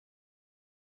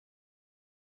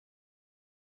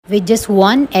With just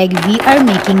one egg, we are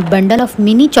making bundle of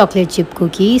mini chocolate chip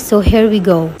cookies. So here we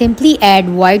go. Simply add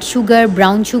white sugar,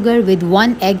 brown sugar with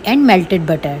one egg and melted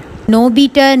butter. No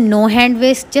beater, no hand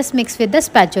whisk, just mix with the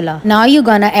spatula. Now you're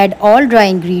gonna add all dry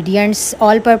ingredients,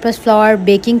 all-purpose flour,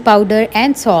 baking powder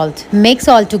and salt. Mix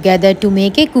all together to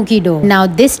make a cookie dough. Now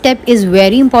this step is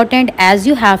very important as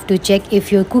you have to check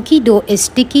if your cookie dough is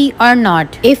sticky or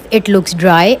not. If it looks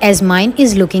dry as mine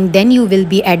is looking, then you will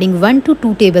be adding 1 to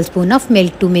 2 tablespoons of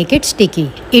milk to make it sticky.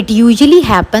 It usually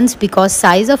happens because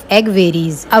size of egg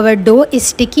varies. Our dough is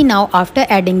sticky now after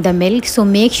adding the milk, so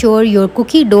make sure your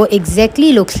cookie dough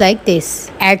exactly looks like this.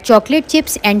 Add chocolate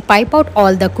chips and pipe out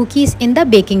all the cookies in the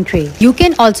baking tray. You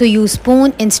can also use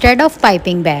spoon instead of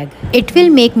piping bag. It will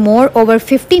make more over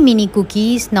 50 mini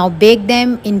cookies. Now bake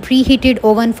them in preheated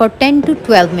oven for 10 to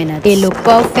 12 minutes. They look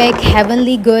perfect,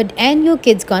 heavenly good, and your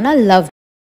kids gonna love them.